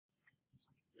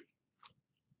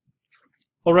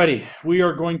Alrighty, we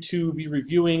are going to be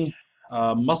reviewing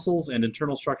muscles and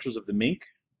internal structures of the mink.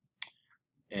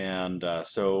 And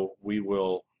so we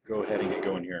will go ahead and get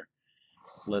going here.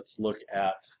 Let's look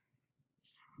at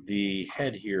the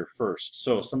head here first.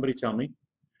 So somebody tell me,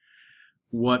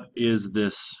 what is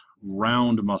this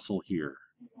round muscle here?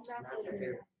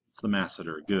 It's the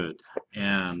masseter, good.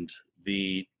 And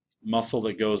the muscle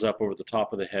that goes up over the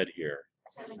top of the head here?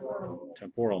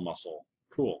 Temporal muscle,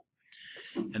 cool.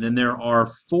 And then there are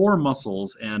four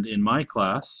muscles, and in my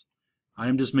class, I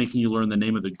am just making you learn the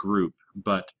name of the group,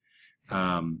 but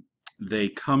they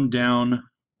come down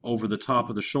over the top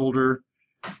of the shoulder.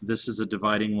 This is a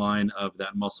dividing line of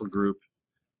that muscle group.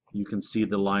 You can see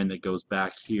the line that goes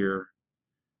back here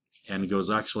and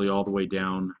goes actually all the way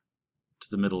down to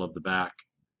the middle of the back.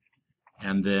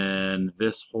 And then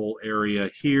this whole area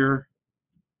here,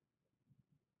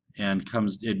 and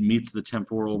it meets the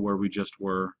temporal where we just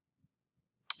were,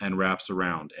 and wraps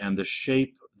around. And the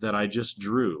shape that I just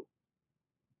drew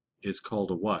is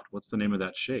called a what? What's the name of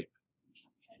that shape?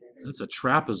 It's a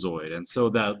trapezoid. And so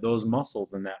those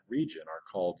muscles in that region are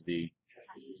called the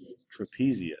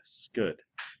trapezius. Good.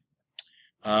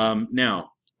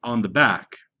 Now, on the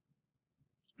back,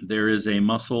 there is a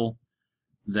muscle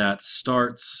that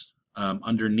starts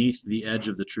underneath the edge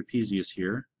of the trapezius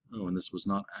here. Oh, and this was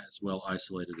not as well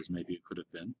isolated as maybe it could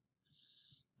have been.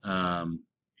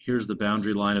 Here's the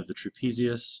boundary line of the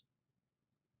trapezius.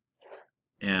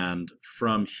 And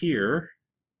from here,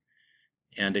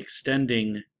 and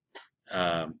extending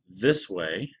this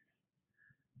way,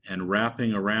 and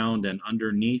wrapping around and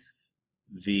underneath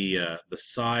the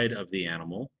side of the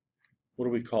animal, what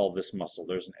do we call this muscle?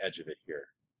 There's an edge of it here.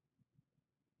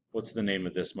 What's the name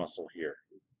of this muscle here?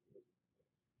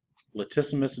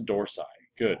 Latissimus dorsi.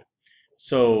 Good.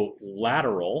 So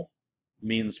lateral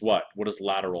means what? What does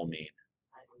lateral mean?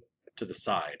 To the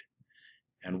side.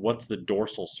 And what's the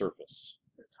dorsal surface?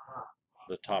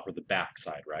 The top or the back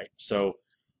side, right? So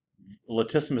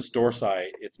Latissimus dorsi,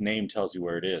 its name tells you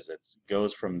where it is. It's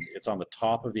on the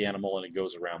top of the animal and it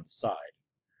goes around the side.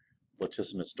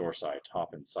 Latissimus dorsi,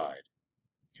 top and side,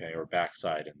 okay, or back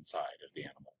side and side of the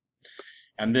animal.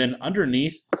 And then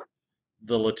underneath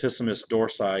the latissimus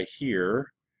dorsi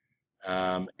here,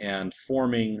 and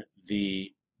forming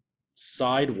the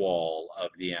side wall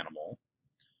of the animal,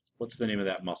 what's the name of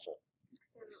that muscle?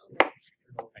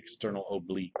 External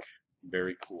oblique.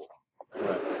 Very cool. All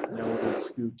right, now we're going to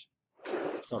scoot.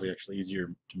 It's probably actually easier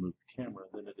to move the camera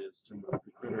than it is to move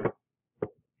the critter.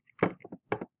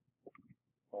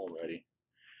 Alrighty.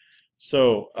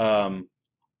 So,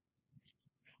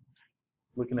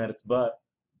 looking at its butt,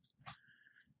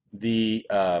 the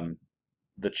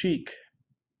cheek.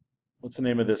 What's the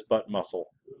name of this butt muscle?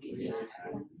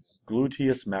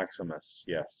 Gluteus maximus.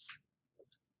 Yes.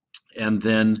 And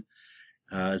then,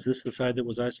 is this the side that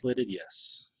was isolated?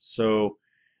 Yes. So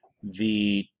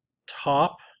the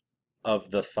top of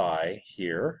the thigh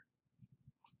here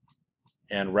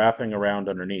and wrapping around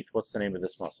underneath. What's the name of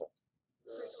this muscle?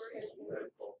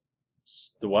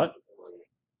 The what?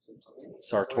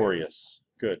 Sartorius.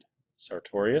 Good.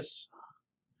 Sartorius.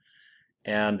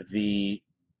 And the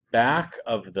back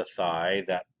of the thigh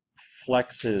that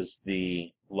flexes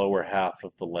the lower half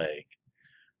of the leg.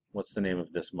 What's the name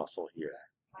of this muscle here?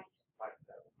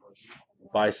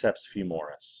 Biceps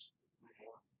femoris.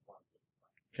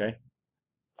 Okay.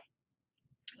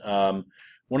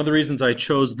 One of the reasons I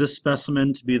chose this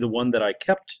specimen to be the one that I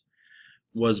kept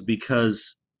was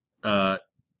because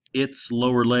its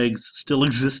lower legs still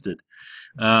existed.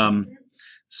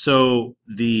 So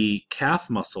the calf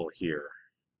muscle here,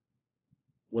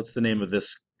 what's the name of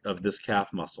this calf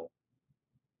muscle?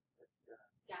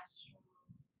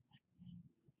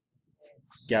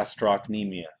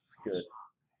 Gastrocnemius. Good.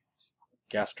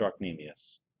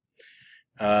 Gastrocnemius.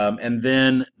 And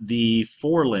then the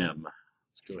forelimb.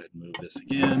 Let's go ahead and move this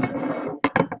again.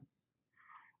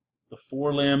 The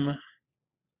forelimb.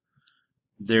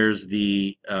 There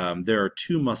are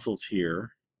two muscles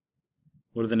here.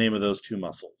 What are the name of those two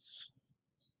muscles?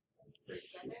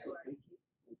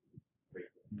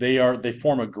 They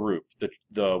form a group.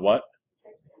 The what?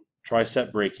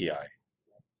 Tricep brachii.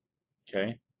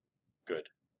 Okay, good.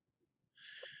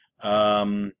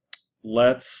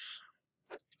 Let's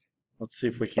see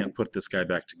if we can't put this guy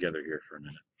back together here for a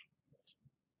minute.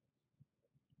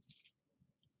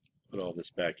 Put all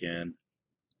this back in.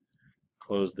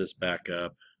 Close this back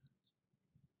up.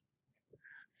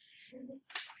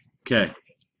 Okay.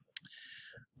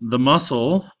 The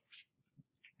muscle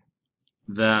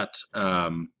that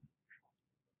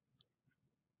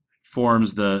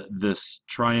forms this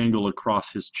triangle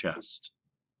across his chest.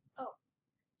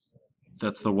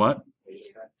 That's the what?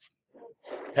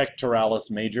 Pectoralis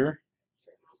major.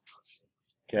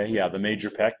 Okay, yeah, the major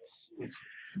pecs.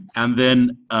 And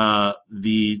then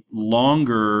the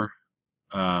longer,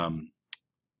 um,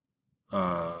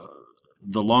 uh,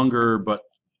 but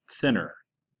thinner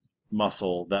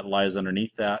muscle that lies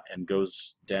underneath that and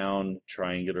goes down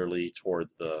triangularly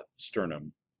towards the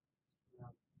sternum.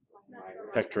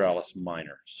 Pectoralis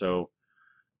minor. So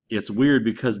it's weird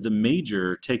because the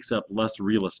major takes up less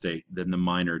real estate than the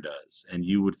minor does, and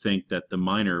you would think that the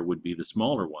minor would be the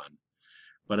smaller one,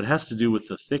 but it has to do with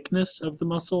the thickness of the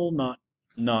muscle,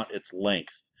 not its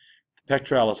length. The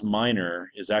pectoralis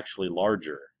minor is actually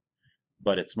larger,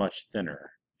 but it's much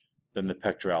thinner than the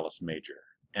pectoralis major.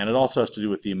 And it also has to do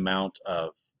with the amount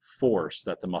of force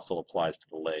that the muscle applies to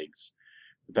the legs.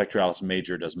 The pectoralis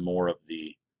major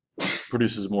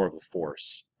produces more of the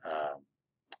force.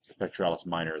 The pectoralis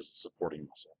minor is a supporting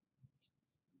muscle.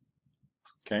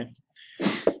 Okay.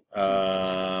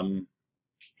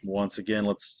 Once again,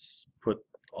 let's put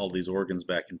all these organs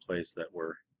back in place that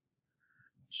were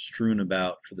strewn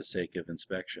about for the sake of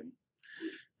inspection.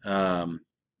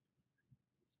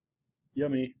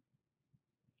 Yummy.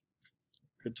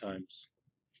 Good times.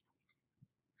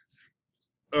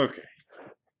 Okay.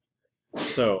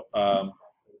 So,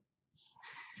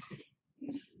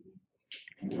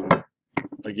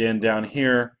 again, down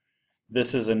here,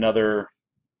 this is another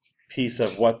piece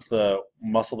of what's the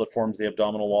muscle that forms the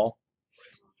abdominal wall?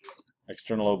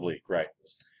 External oblique, right.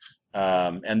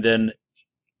 And then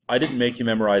I didn't make you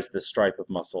memorize this stripe of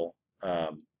muscle,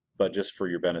 but just for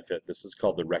your benefit, this is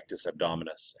called the rectus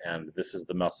abdominis, and this is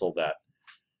the muscle that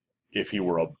if he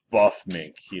were a buff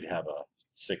mink, he'd have a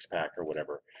six-pack or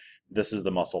whatever. This is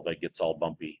the muscle that gets all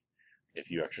bumpy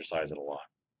if you exercise it a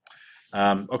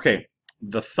lot. Okay,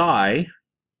 the thigh.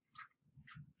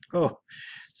 Oh,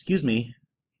 excuse me.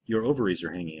 Your ovaries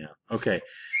are hanging out. Okay.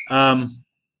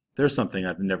 There's something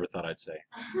I've never thought I'd say.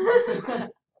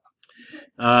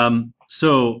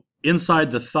 So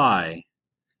inside the thigh,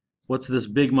 what's this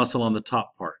big muscle on the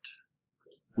top part?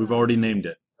 We've already named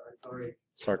it.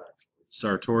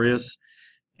 Sartorius.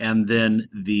 And then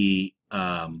the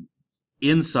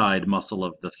inside muscle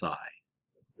of the thigh.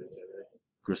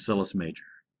 Gracilis major.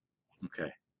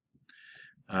 Okay.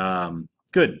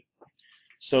 Good.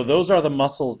 So those are the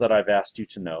muscles that I've asked you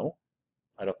to know.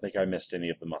 I don't think I missed any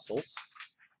of the muscles.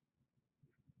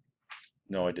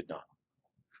 No, I did not.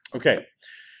 Okay.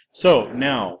 So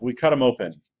now we cut them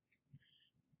open.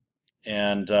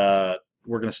 And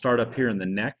we're going to start up here in the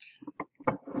neck,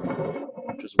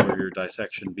 which is where your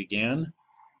dissection began.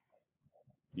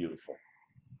 Beautiful.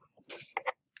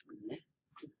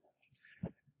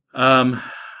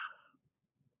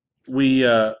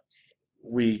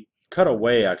 We cut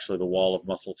away actually the wall of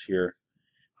muscles here,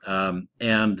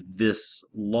 and this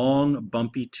long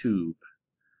bumpy tube.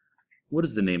 What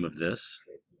is the name of this?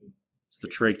 It's the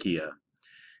trachea,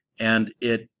 and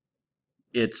it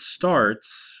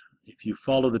starts, if you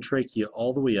follow the trachea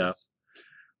all the way up.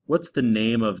 What's the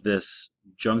name of this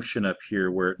junction up here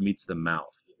where it meets the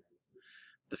mouth?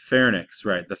 The pharynx,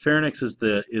 right? The pharynx is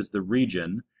the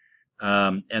region.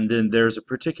 And then there's a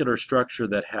particular structure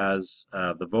that has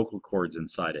the vocal cords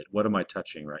inside it. What am I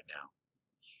touching right now?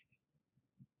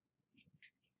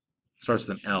 It starts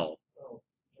with an L.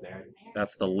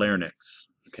 That's the larynx.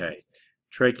 Okay.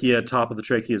 Trachea, top of the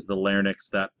trachea is the larynx.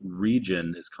 That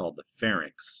region is called the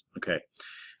pharynx. Okay.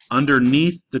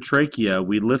 Underneath the trachea,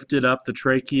 we lifted up the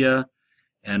trachea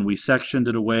and we sectioned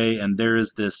it away, and there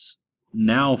is this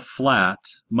now flat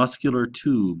muscular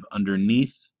tube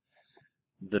underneath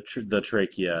the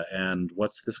trachea. And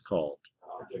what's this called?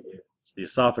 It's the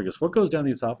esophagus. What goes down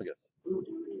the esophagus?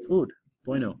 Food.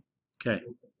 Bueno. Okay.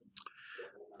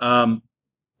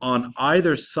 On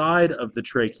either side of the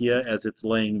trachea, as it's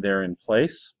laying there in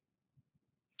place,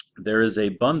 there is a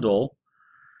bundle.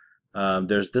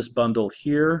 There's this bundle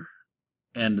here,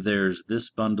 and there's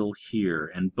this bundle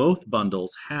here. And both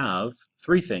bundles have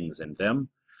three things in them.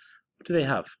 What do they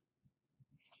have?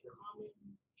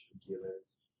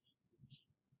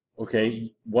 Okay,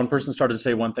 one person started to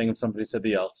say one thing and somebody said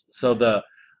the else. So the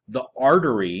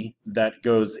artery that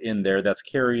goes in there that's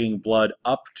carrying blood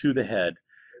up to the head,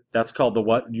 that's called the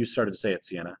what? You started to say it,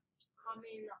 Sienna.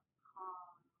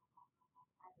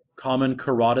 Common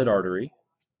carotid artery.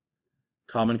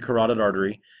 Common carotid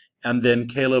artery. And then,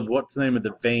 Caleb, what's the name of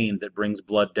the vein that brings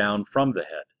blood down from the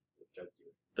head?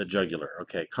 The jugular.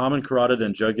 Okay, common carotid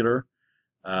and jugular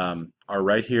are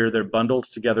right here. They're bundled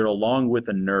together along with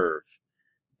a nerve.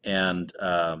 And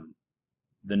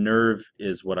the nerve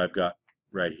is what I've got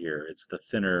right here. It's the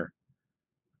thinner,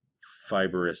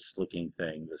 fibrous looking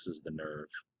thing. This is the nerve.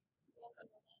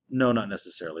 No, not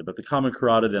necessarily, but the common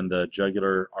carotid and the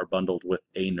jugular are bundled with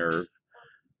a nerve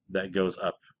that goes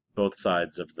up both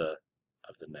sides of the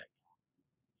neck.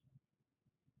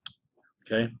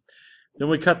 Okay. Then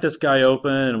we cut this guy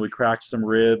open and we cracked some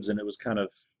ribs, and it was kind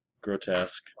of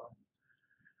grotesque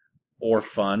or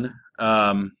fun.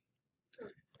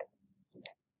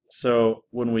 So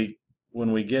when we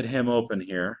get him open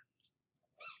here,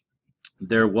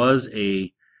 there was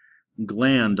a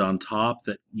gland on top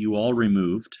that you all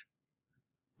removed.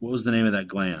 What was the name of that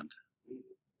gland?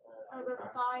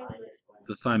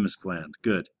 The thymus gland.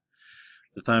 Good.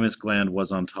 The thymus gland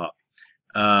was on top.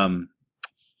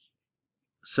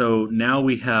 So now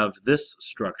we have this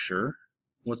structure.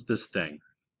 What's this thing?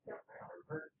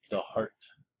 The heart.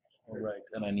 All right,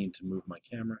 and I need to move my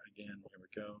camera again. Here we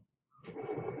go.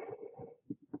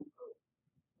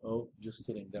 Oh, just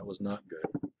kidding. That was not good.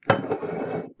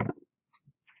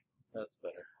 That's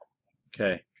better.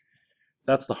 Okay.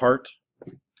 That's the heart.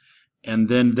 And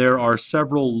then there are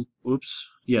several,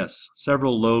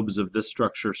 several lobes of this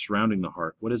structure surrounding the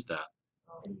heart. What is that?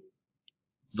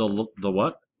 The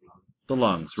what? The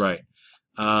lungs, right.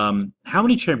 How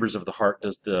many chambers of the heart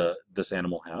does this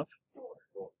animal have?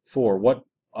 4. What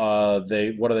are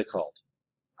they called?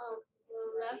 The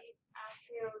left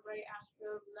atrium, right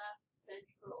atrium, left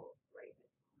ventral, right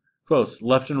ventricle. Close.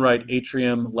 Left and right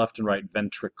atrium, left and right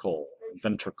ventricle.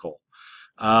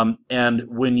 And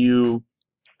when you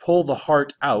pull the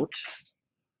heart out,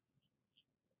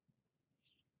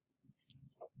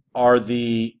 are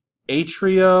the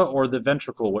atria or the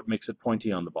ventricle what makes it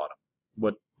pointy on the bottom?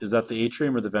 What is that, the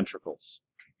atrium or the ventricles?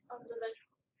 The ventricle.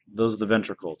 Those are the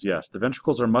ventricles, yes. The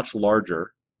ventricles are much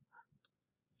larger,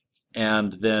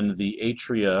 and then the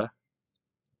atria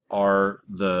are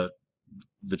the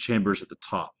chambers at the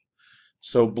top.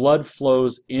 So blood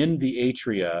flows in the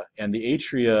atria, and the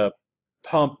atria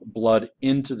pump blood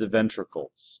into the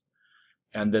ventricles,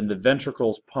 and then the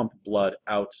ventricles pump blood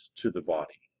out to the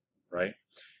body, right?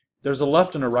 There's a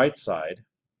left and a right side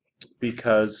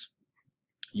because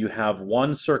you have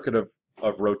one circuit of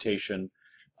rotation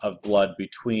of blood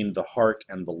between the heart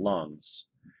and the lungs,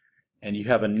 and you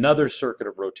have another circuit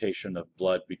of rotation of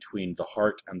blood between the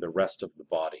heart and the rest of the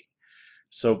body.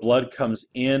 So blood comes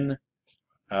in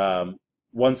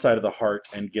one side of the heart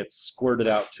and gets squirted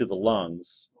out to the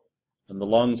lungs, and the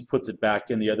lungs puts it back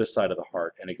in the other side of the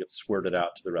heart, and it gets squirted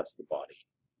out to the rest of the body.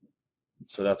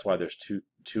 So that's why there's two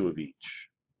of each.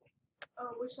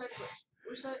 Which side?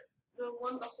 Which side? The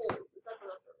one the hole. Is that the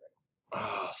left or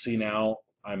right? See, now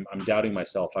I'm doubting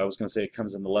myself. I was going to say it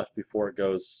comes in the left before it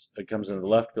goes. It comes into the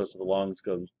left, goes to the lungs,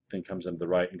 then comes into the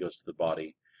right and goes to the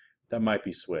body. That might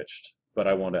be switched, but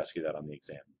I won't ask you that on the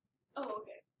exam. Oh,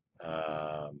 okay.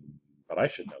 But I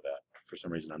should know that. For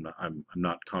some reason, I'm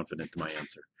not confident in my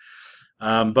answer.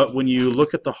 But when you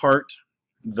look at the heart,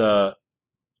 the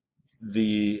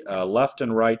left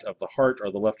and right of the heart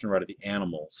are the left and right of the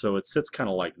animal. So it sits kind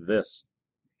of like this.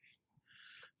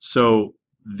 So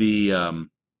this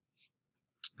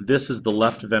is the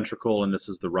left ventricle and this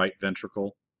is the right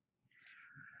ventricle.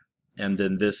 And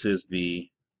then this is the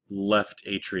left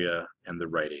atria and the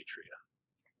right atria.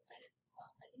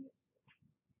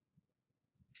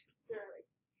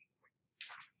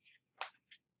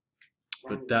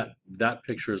 But that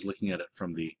picture is looking at it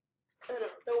from the... No,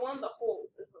 the one the holes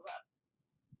is the left.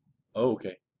 Oh,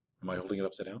 okay. Am I holding it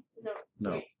upside down? No.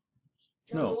 No. Wait.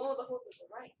 No. The one with the holes is the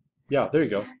right. Yeah, there you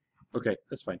go. Okay,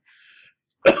 that's fine.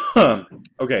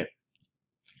 Okay.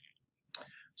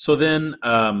 So then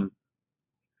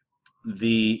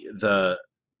the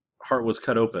heart was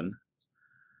cut open,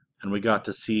 and we got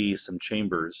to see some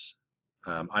chambers.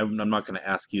 I'm not going to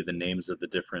ask you the names of the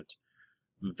different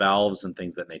valves and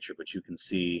things of that nature, but you can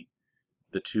see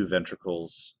the 2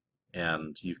 ventricles,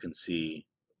 and you can see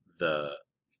the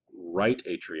right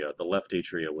atria. The left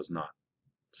atria was not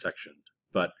sectioned,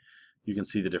 but you can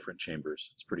see the different chambers.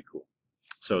 It's pretty cool.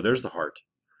 So there's the heart.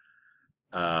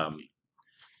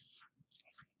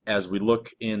 As we look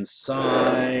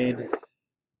inside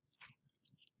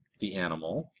the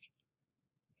animal,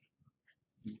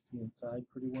 you can see inside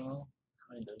pretty well,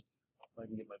 kind of. If I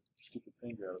can get my stupid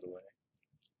finger out of the way.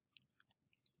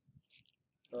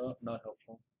 Oh, not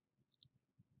helpful.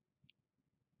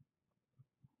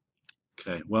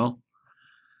 Okay, well,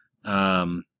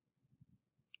 can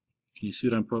you see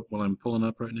what I'm pulling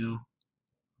up right now?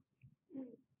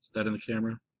 Is that in the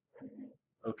camera?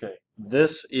 Okay,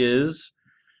 this is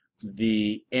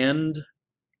the end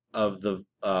of the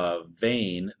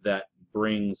vein that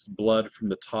brings blood from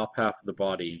the top half of the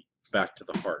body back to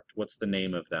the heart. What's the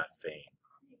name of that vein?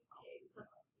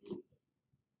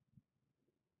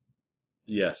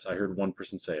 Yes, I heard one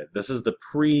person say it. This is the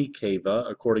pre-cava,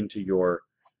 according to your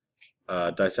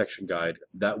dissection guide.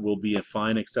 That will be a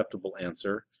fine, acceptable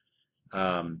answer.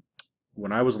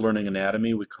 When I was learning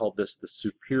anatomy, we called this the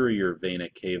superior vena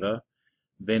cava.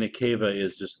 Vena cava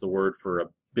is just the word for a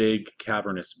big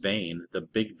cavernous vein, the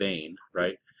big vein,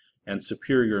 right? And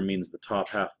superior means the top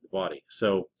half of the body.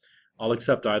 So I'll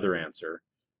accept either answer.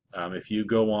 If you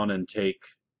go on and take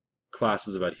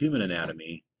classes about human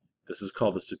anatomy, this is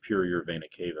called the superior vena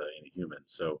cava in a human.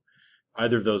 So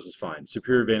either of those is fine.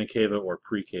 Superior vena cava or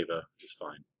pre-cava is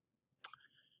fine.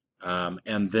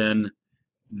 And then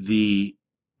the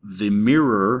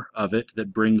mirror of it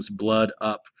that brings blood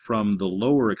up from the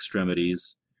lower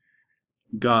extremities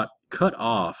got cut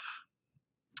off,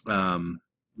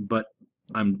 but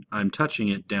I'm touching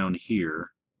it down here.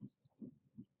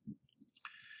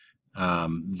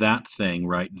 That thing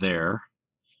right there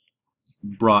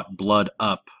brought blood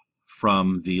up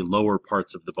from the lower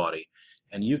parts of the body,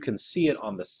 and you can see it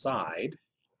on the side.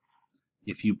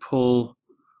 If you pull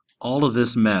all of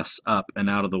this mess up and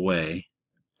out of the way,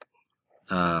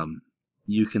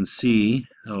 you can see,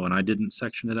 oh, and I didn't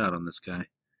section it out on this guy.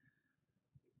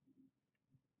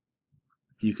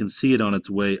 You can see it on its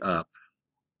way up,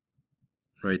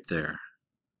 right there,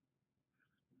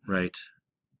 right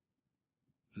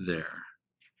there.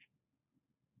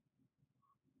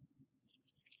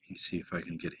 Let me see if I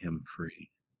can get him free.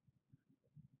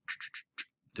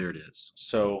 There it is.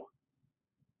 So,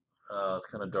 it's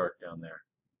kind of dark down there.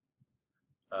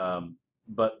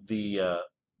 But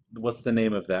what's the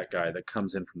name of that guy that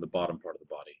comes in from the bottom part of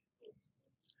the body?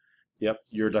 Yep,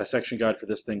 your dissection guide for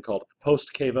this thing called the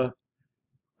post cava.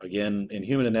 Again, in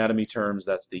human anatomy terms,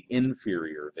 that's the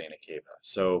inferior vena cava.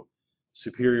 So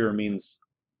superior means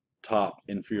top,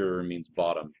 inferior means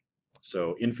bottom.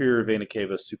 So inferior vena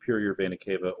cava, superior vena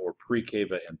cava, or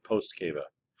pre-cava and post-cava,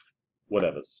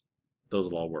 whatevers.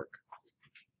 Those will all work.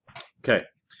 Okay.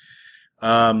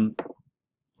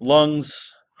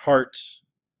 Lungs, heart.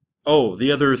 Oh,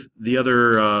 the other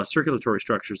circulatory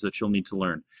structures that you'll need to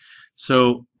learn.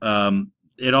 So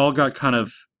it all got kind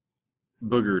of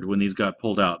boogered when these got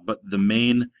pulled out, but the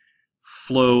main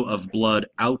flow of blood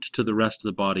out to the rest of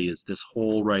the body is this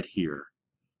hole right here.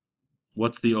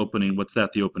 What's the opening? What's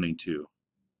that the opening to?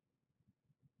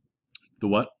 The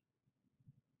what?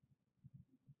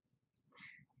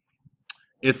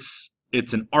 It's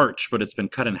an arch, but it's been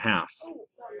cut in half.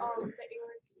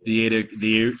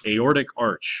 The aortic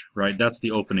arch, right? That's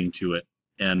the opening to it,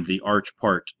 and the arch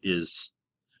part is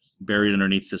buried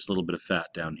underneath this little bit of fat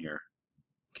down here.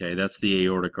 Okay, that's the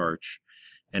aortic arch,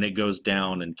 and it goes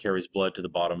down and carries blood to the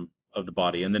bottom of the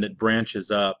body, and then it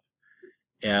branches up,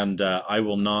 and I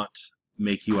will not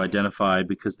make you identify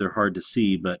because they're hard to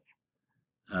see, but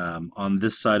on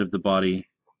this side of the body,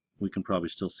 we can probably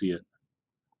still see it.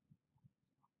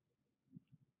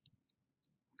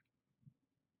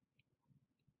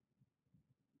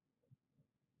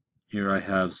 Here I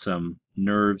have some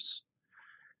nerves,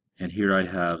 and here I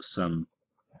have some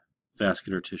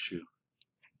vascular tissue.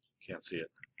 Can't see it.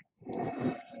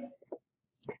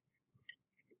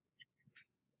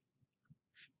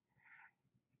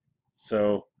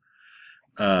 So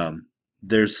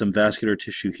there's some vascular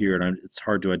tissue here, and it's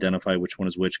hard to identify which one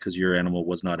is which because your animal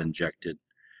was not injected.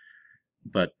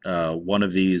 But one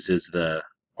of these is the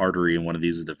artery, and one of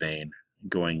these is the vein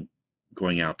going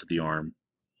out to the arm.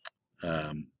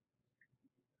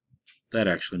 That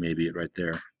actually may be it right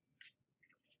there.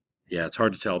 Yeah, it's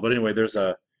hard to tell. But anyway, there's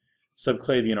a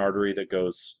subclavian artery that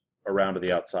goes around to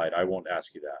the outside. I won't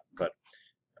ask you that, but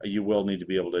you will need to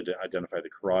be able to identify the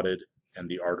carotid and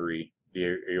the artery,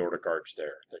 the aortic arch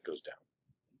there that goes down.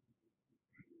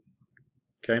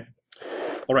 Okay?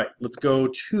 All right, let's go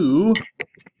to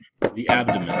the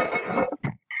abdomen.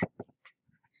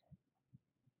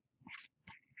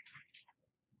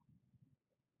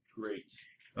 Great.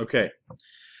 Okay.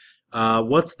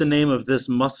 What's the name of this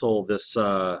muscle, this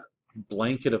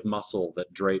blanket of muscle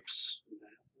that drapes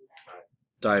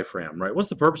diaphragm, right? What's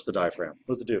the purpose of the diaphragm?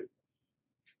 What does it do?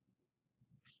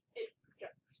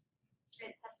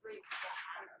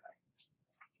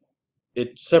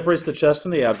 It separates the chest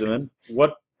and the abdomen.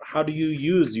 How do you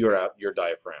use your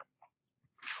diaphragm?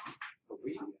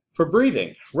 For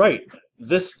breathing, right.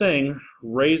 This thing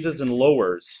raises and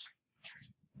lowers,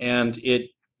 and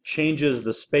it changes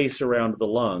the space around the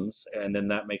lungs, and then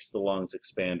that makes the lungs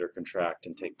expand or contract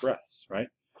and take breaths, right?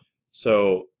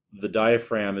 So the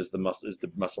diaphragm is the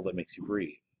muscle that makes you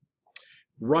breathe.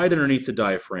 Right underneath the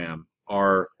diaphragm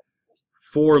are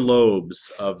 4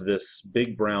 lobes of this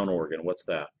big brown organ. What's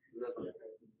that?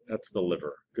 That's the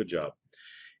liver. Good job.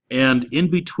 And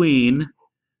in between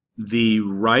the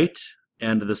right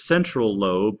and the central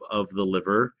lobe of the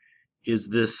liver is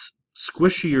this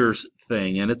squishier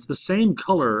thing, and it's the same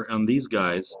color on these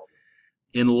guys.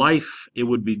 In life, it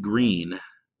would be green.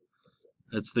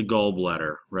 It's the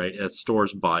gallbladder, right? It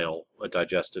stores bile, a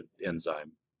digestive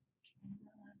enzyme.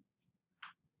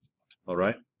 All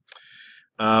right.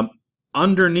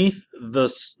 Underneath the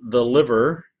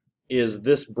liver is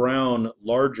this brown,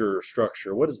 larger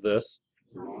structure. What is this?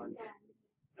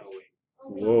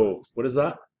 Whoa, what is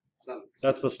that?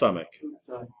 That's the stomach.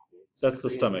 That's the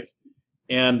stomach.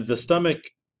 And the stomach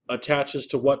attaches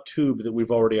to what tube that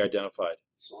we've already identified?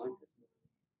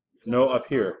 No, up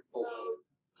here.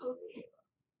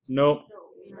 No,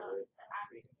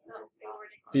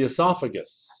 the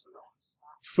esophagus.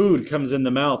 Food comes in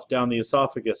the mouth, down the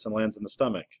esophagus, and lands in the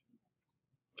stomach.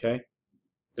 Okay?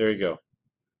 There you go.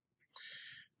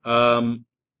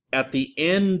 At the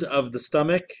end of the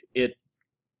stomach, it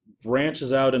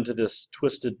branches out into this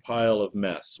twisted pile of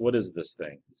mess. What is this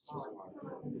thing?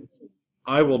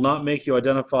 I will not make you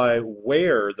identify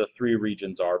where the three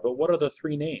regions are, but what are the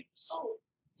three names?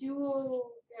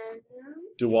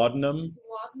 Duodenum, ileum,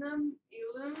 and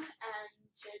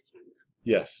jejunum.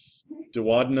 yes.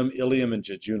 Duodenum, ileum, and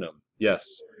jejunum.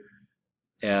 Yes.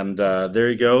 And there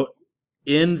you go.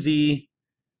 In the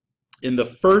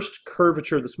first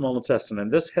curvature of the small intestine,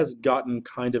 and this has gotten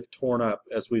kind of torn up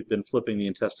as we've been flipping the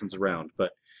intestines around,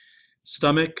 but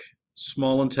stomach,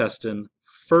 small intestine,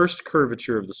 first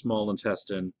curvature of the small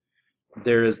intestine,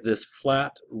 there is this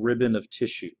flat ribbon of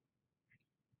tissue.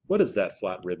 What is that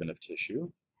flat ribbon of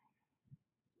tissue?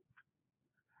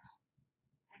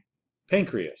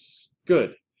 Pancreas.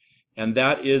 Good. And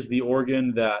that is the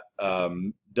organ that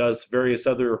does various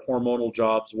other hormonal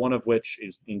jobs, one of which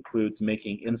includes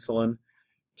making insulin,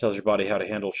 tells your body how to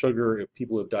handle sugar. If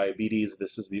people have diabetes,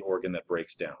 this is the organ that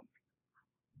breaks down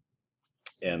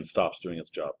and stops doing its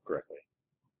job correctly.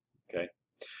 Okay.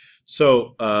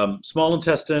 So small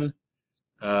intestine,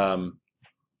 the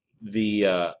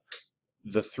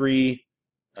three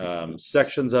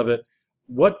sections of it.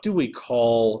 What do we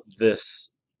call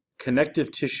this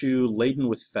connective tissue laden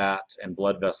with fat and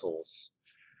blood vessels?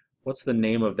 What's the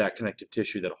name of that connective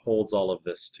tissue that holds all of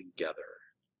this together?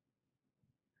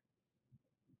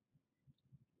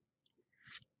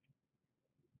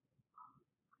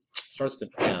 Starts with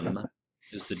an M,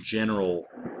 is the general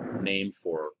name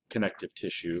for connective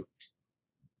tissue.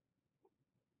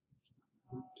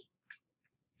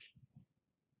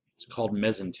 It's called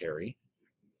mesentery.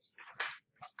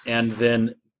 And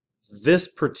then this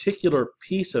particular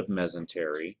piece of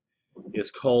mesentery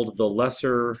is called the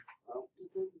lesser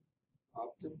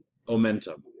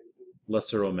omentum.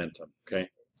 Lesser omentum, okay?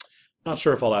 Not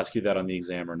sure if I'll ask you that on the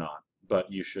exam or not,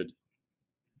 but you should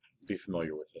be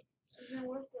familiar with it. And then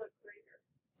what's the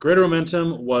Greater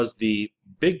omentum was the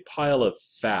big pile of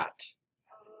fat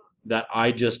that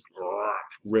I just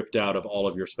ripped out of all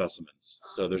of your specimens.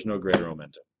 So there's no greater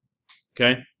omentum.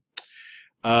 Okay?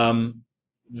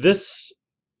 This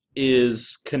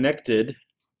is connected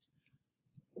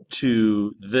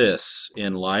to this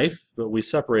in life, but we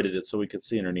separated it so we could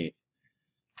see underneath.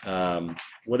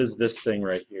 What is this thing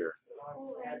right here?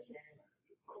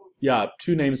 Yeah,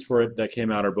 two names for it that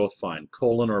came out are both fine.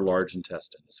 Colon or large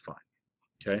intestine is fine.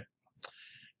 Okay.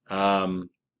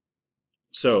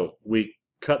 So we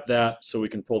cut that so we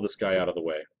can pull this guy out of the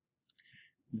way.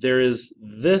 There is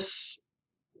this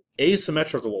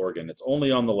asymmetrical organ. It's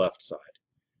only on the left side.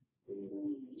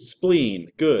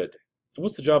 Spleen. Good. And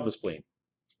what's the job of the spleen?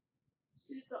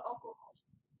 To the alcohol.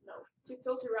 No, to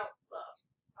filter out the.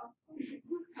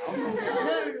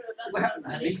 Well,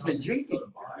 that makes the drinking.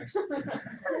 to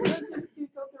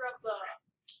filter out the.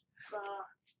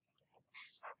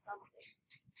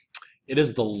 It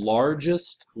is the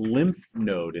largest lymph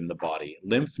node in the body.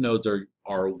 Lymph nodes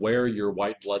are where your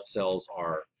white blood cells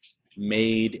are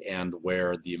made and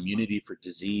where the immunity for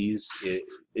disease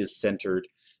is centered.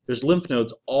 There's lymph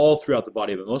nodes all throughout the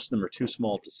body, but most of them are too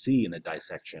small to see in a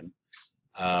dissection.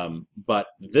 But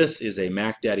this is a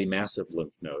Mac Daddy massive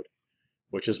lymph node,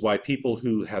 which is why people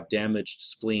who have damaged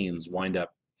spleens wind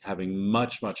up having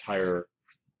much, much higher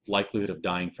likelihood of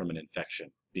dying from an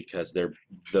infection, because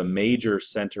the major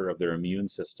center of their immune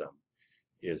system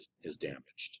is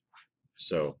damaged.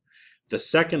 So the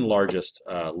second largest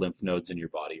lymph nodes in your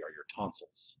body are your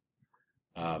tonsils.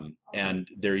 And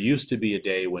there used to be a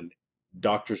day when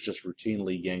doctors just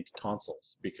routinely yanked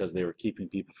tonsils because they were keeping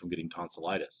people from getting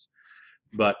tonsillitis.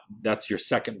 But that's your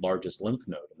second largest lymph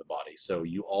node in the body. So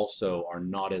you also are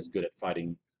not as good at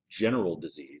fighting general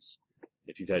disease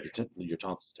if you've had your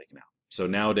tonsils taken out. So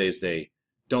nowadays they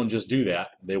don't just do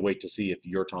that. They wait to see if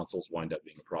your tonsils wind up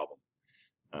being a problem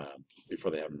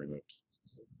before they have them removed.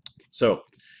 So,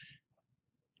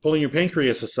 pulling your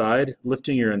pancreas aside,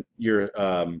 lifting your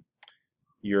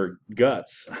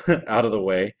guts out of the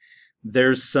way,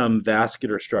 there's some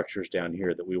vascular structures down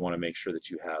here that we want to make sure that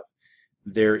you have.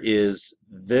 There is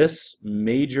this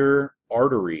major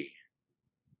artery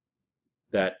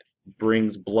that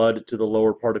brings blood to the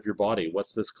lower part of your body.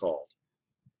 What's this called?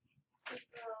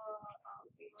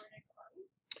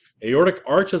 Aortic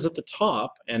arch is at the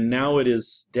top, and now it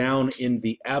is down in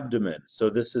the abdomen. So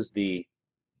this is the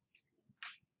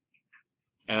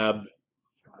abdominal,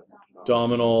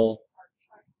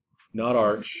 not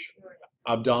arch,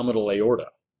 abdominal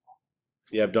aorta.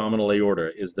 The abdominal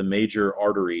aorta is the major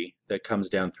artery that comes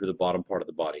down through the bottom part of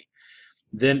the body.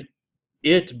 Then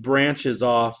it branches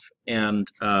off, and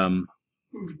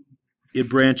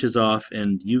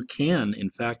you can, in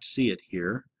fact, see it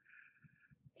here,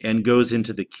 and goes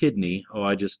into the kidney. Oh,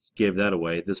 I just gave that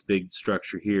away. This big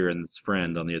structure here and its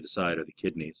friend on the other side are the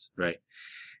kidneys, right?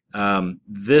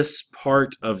 This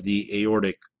part of the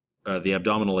the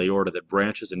abdominal aorta that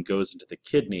branches and goes into the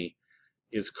kidney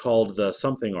is called the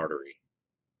something artery.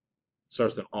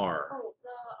 Starts with an R. Oh,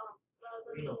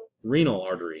 the Renal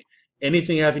artery.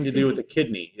 Anything having to do with a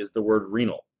kidney is the word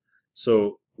renal.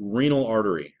 So renal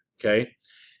artery, okay?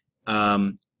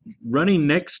 Running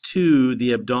next to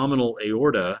the abdominal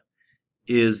aorta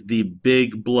is the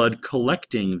big blood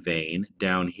collecting vein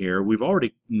down here. We've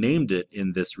already named it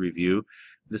in this review.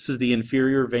 This is the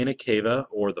inferior vena cava,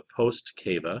 or the post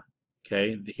cava.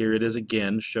 Okay, here it is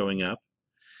again showing up.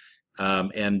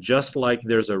 And just like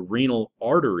there's a renal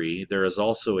artery, there is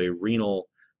also a renal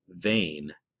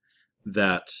vein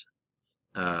that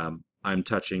I'm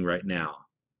touching right now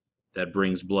that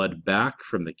brings blood back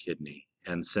from the kidney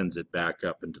and sends it back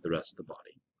up into the rest of the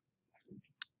body.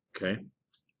 Okay.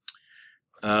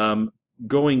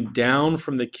 Going down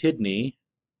from the kidney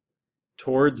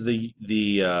towards the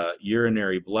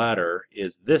urinary bladder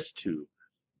is this tube.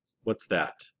 What's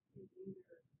that?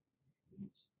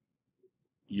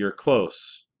 You're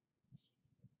close.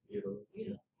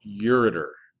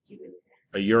 Ureter.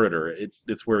 A ureter.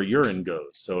 It's where urine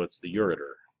goes, so it's the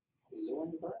ureter.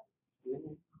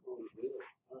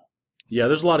 Yeah,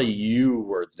 there's a lot of U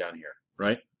words down here,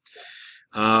 right?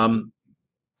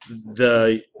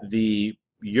 The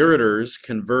ureters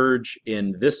converge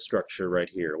in this structure right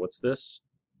here. What's this?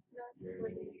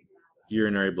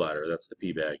 Urinary bladder. That's the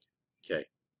pee bag. Okay.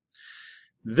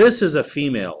 This is a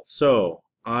female, so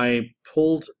I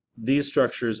pulled these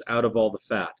structures out of all the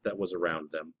fat that was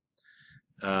around them.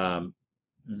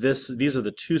 These are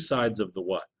the two sides of the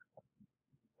what?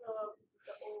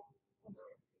 The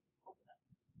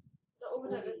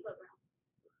oviduct is the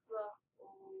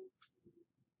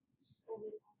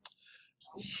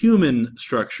Human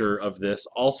structure of this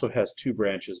also has two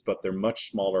branches, but they're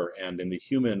much smaller, and in the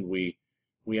human we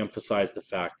emphasize the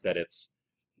fact that it's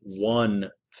one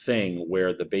thing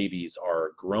where the babies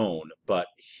are grown, but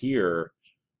here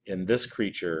in this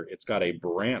creature it's got a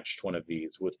branched one of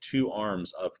these with two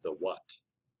arms of the what?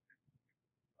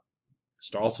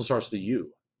 Also starts with the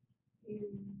U.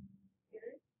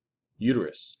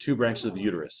 Uterus. Two branches of the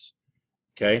uterus.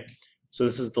 Okay? So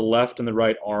this is the left and the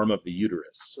right arm of the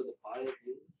uterus. So the body is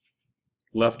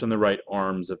Left and the right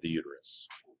arms of the uterus.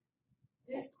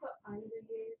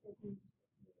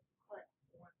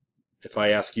 If I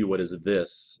ask you what is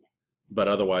this, but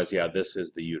otherwise, yeah, this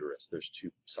is the uterus. There's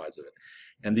two sides of it.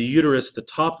 And the uterus, the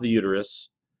top of the uterus,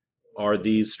 are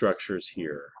these structures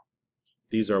here.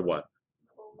 These are what?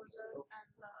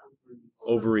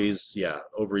 Ovaries, yeah,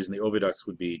 ovaries, and the oviducts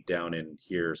would be down in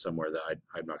here somewhere that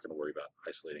I'm not going to worry about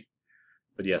isolating.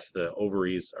 But yes, the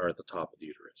ovaries are at the top of the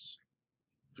uterus.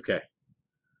 Okay.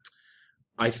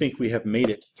 I think we have made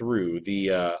it through.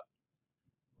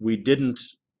 We didn't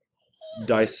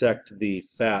dissect the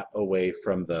fat away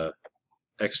from the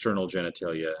external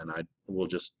genitalia, and I will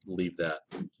just leave that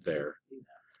there.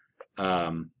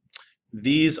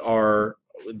 These are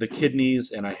the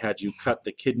kidneys, and I had you cut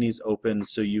the kidneys open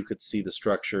so you could see the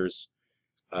structures.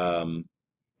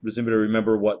 Does anybody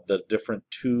remember what the different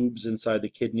tubes inside the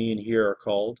kidney in here are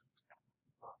called?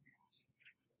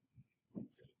 I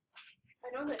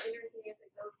know the inner thing is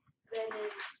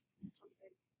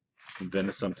like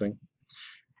Vena something.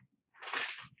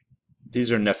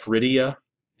 These are nephridia,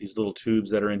 these little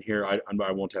tubes that are in here. I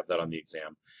won't have that on the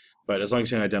exam, but as long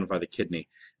as you can identify the kidney.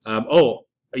 Oh,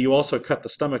 you also cut the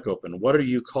stomach open. What do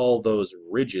you call those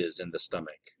ridges in the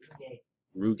stomach?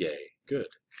 Rugae. Good.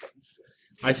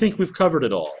 I think we've covered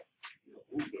it all.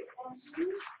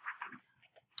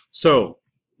 So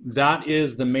that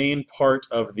is the main part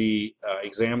of the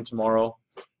exam tomorrow.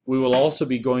 We will also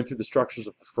be going through the structures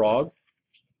of the frog.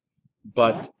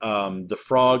 but the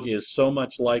frog is so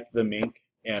much like the mink,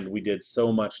 and we did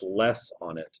so much less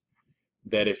on it,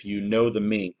 that if you know the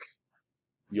mink,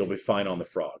 you'll be fine on the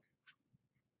frog.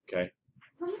 Okay?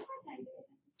 How much more time do we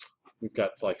have? We've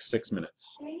got like 6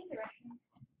 minutes. Can I use the restroom?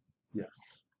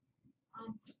 Yes.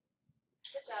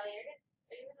 Just earlier.